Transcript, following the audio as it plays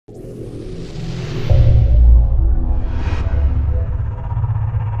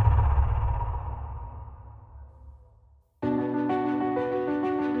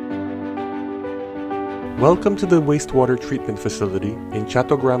Welcome to the wastewater treatment facility in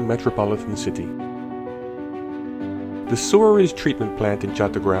Chattogram Metropolitan City. The sewerage treatment plant in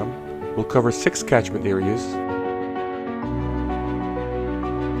Chattogram will cover 6 catchment areas,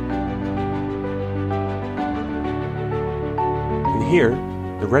 and here,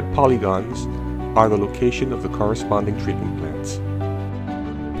 the red polygons are the location of the corresponding treatment plants.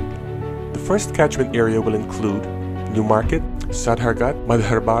 The first catchment area will include New Market, Sadhargat,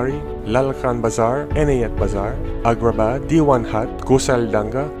 Madharbari, Lalkan Bazar, Enayat Bazar, Agrabad, Diwanhat,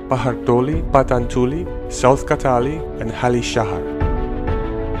 Gosaldanga, Pahartoli, Patantuli, South Katali, and Hali Shahar.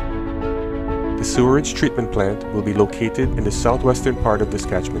 The sewerage treatment plant will be located in the southwestern part of this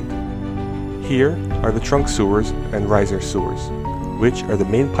catchment. Here are the trunk sewers and riser sewers, which are the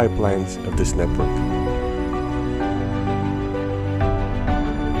main pipelines of this network.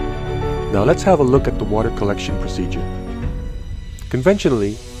 Now let's have a look at the water collection procedure.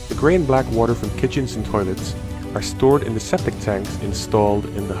 Conventionally, the gray and black water from kitchens and toilets are stored in the septic tanks installed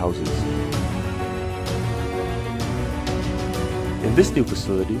in the houses. In this new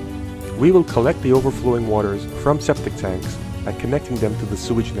facility, we will collect the overflowing waters from septic tanks by connecting them to the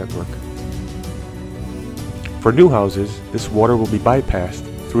sewage network. For new houses, this water will be bypassed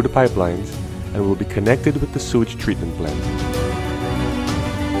through the pipelines and will be connected with the sewage treatment plant.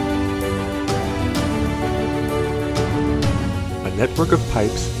 A network of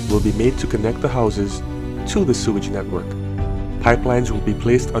pipes will be made to connect the houses to the sewage network. Pipelines will be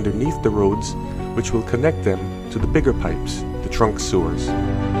placed underneath the roads, which will connect them to the bigger pipes, the trunk sewers.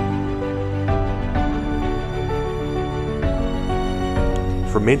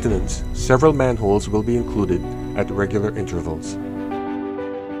 For maintenance, several manholes will be included at regular intervals.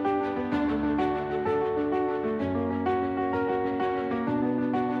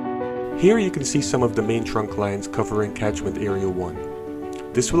 Here you can see some of the main trunk lines covering catchment area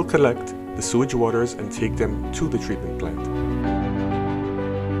 1. This will collect the sewage waters and take them to the treatment plant.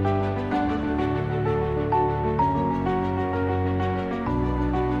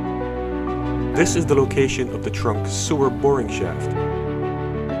 This is the location of the trunk sewer boring shaft.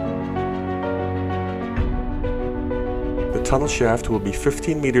 The tunnel shaft will be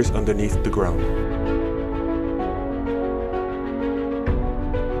 15 meters underneath the ground.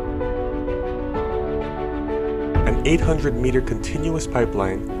 An 800-meter continuous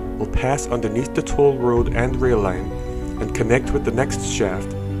pipeline will pass underneath the toll road and rail line and connect with the next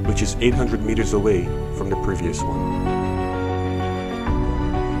shaft, which is 800 meters away from the previous one.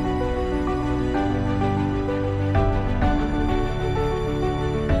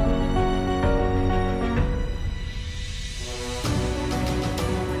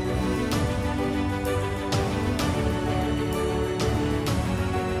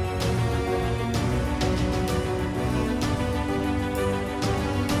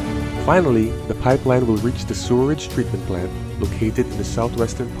 Finally, the pipeline will reach the sewerage treatment plant located in the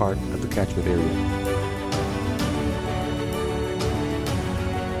southwestern part of the catchment area.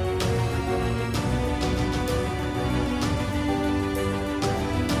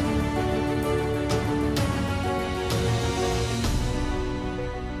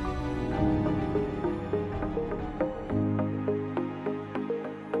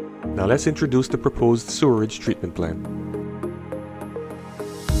 Now let's introduce the proposed sewerage treatment plant.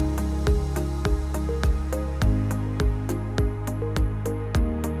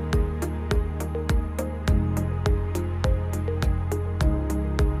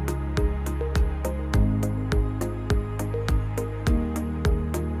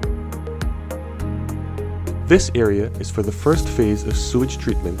 This area is for the first phase of sewage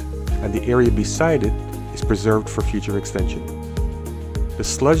treatment, and the area beside it is preserved for future extension. The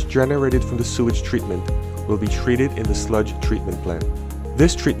sludge generated from the sewage treatment will be treated in the sludge treatment plant.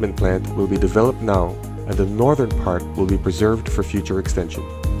 This treatment plant will be developed now, and the northern part will be preserved for future extension.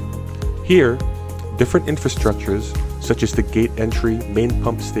 Here, different infrastructures such as the gate entry, main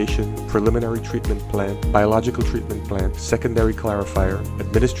pump station, preliminary treatment plant, biological treatment plant, secondary clarifier,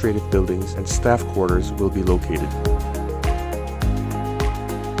 administrative buildings, and staff quarters will be located.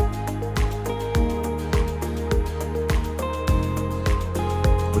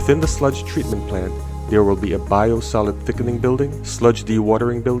 Within the sludge treatment plant, there will be a biosolid thickening building, sludge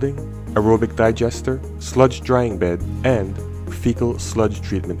dewatering building, aerobic digester, sludge drying bed, and fecal sludge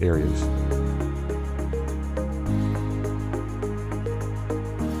treatment areas.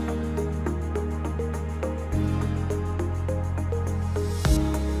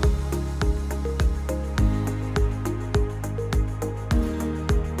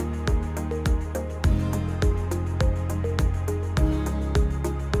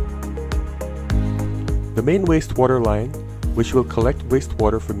 The main wastewater line, which will collect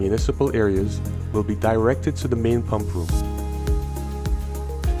wastewater from municipal areas, will be directed to the main pump room.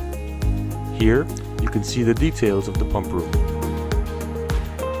 Here, you can see the details of the pump room.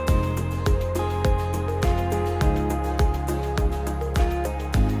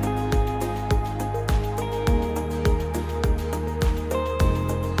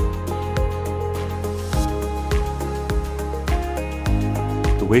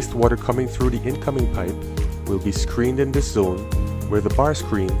 The wastewater coming through the incoming pipe will be screened in this zone, where the bar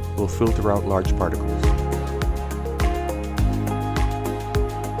screen will filter out large particles.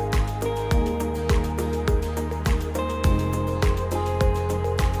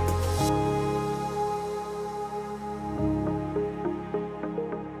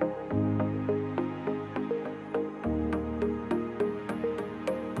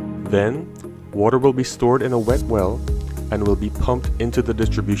 Then, water will be stored in a wet well and will be pumped into the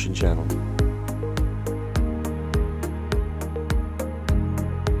distribution channel.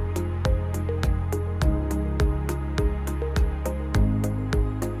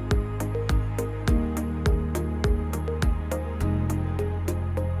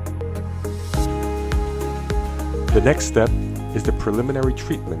 The next step is the preliminary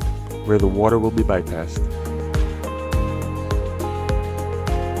treatment, where the water will be bypassed.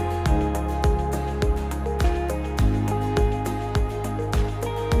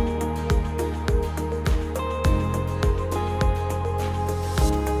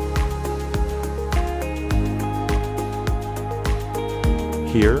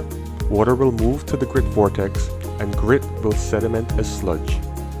 Here, water will move to the grit vortex and grit will sediment as sludge.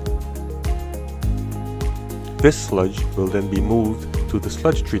 This sludge will then be moved to the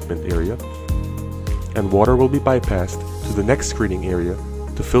sludge treatment area, and water will be bypassed to the next screening area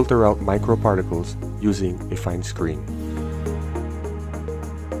to filter out microparticles using a fine screen.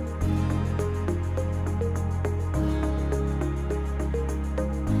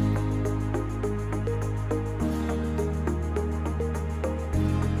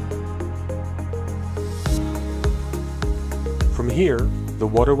 From here, the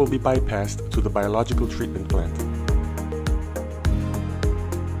water will be bypassed to the biological treatment plant.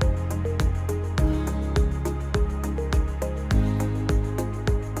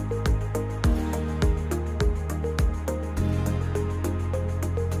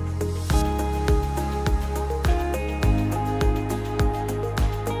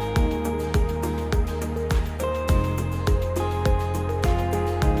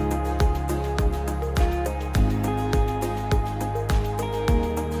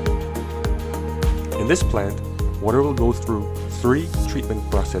 In this plant, water will go through 3 treatment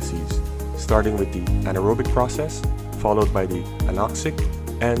processes, starting with the anaerobic process, followed by the anoxic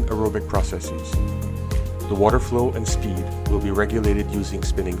and aerobic processes. The water flow and speed will be regulated using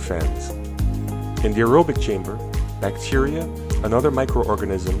spinning fans. In the aerobic chamber, bacteria and other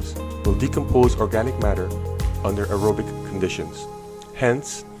microorganisms will decompose organic matter under aerobic conditions.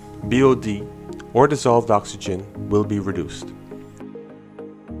 Hence, BOD or dissolved oxygen will be reduced.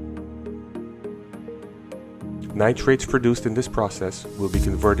 Nitrates produced in this process will be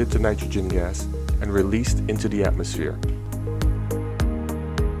converted to nitrogen gas and released into the atmosphere.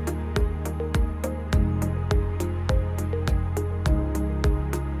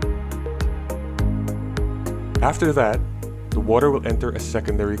 After that, the water will enter a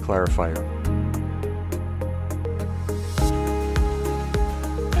secondary clarifier.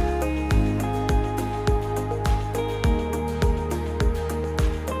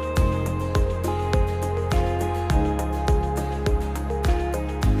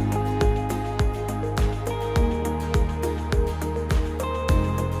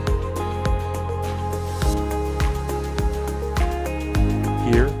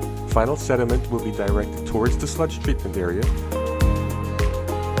 Here, final sediment will be directed towards the sludge treatment area.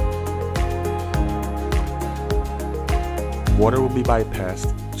 Water will be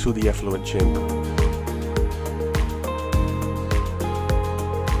bypassed to the effluent chamber.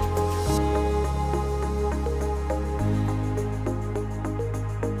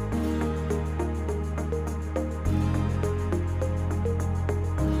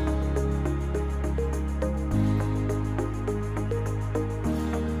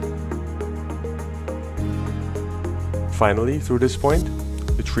 Finally, through this point,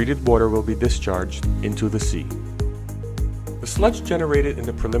 the treated water will be discharged into the sea. The sludge generated in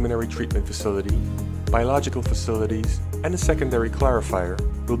the preliminary treatment facility, biological facilities, and the secondary clarifier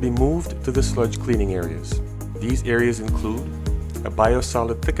will be moved to the sludge cleaning areas. These areas include a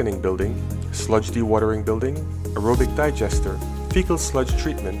biosolid thickening building, sludge dewatering building, aerobic digester, fecal sludge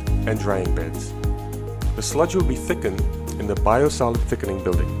treatment, and drying beds. The sludge will be thickened in the biosolid thickening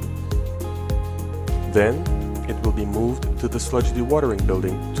building. Then, it will be moved to the sludge dewatering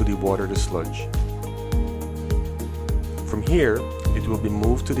building to dewater the sludge. here, it will be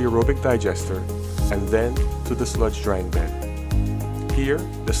moved to the aerobic digester and then to the sludge drying bed. Here,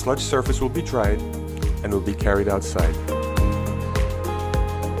 the sludge surface will be dried and will be carried outside.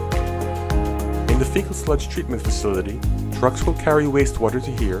 In the fecal sludge treatment facility, trucks will carry wastewater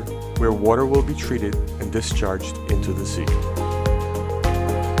to here, where water will be treated and discharged into the sea.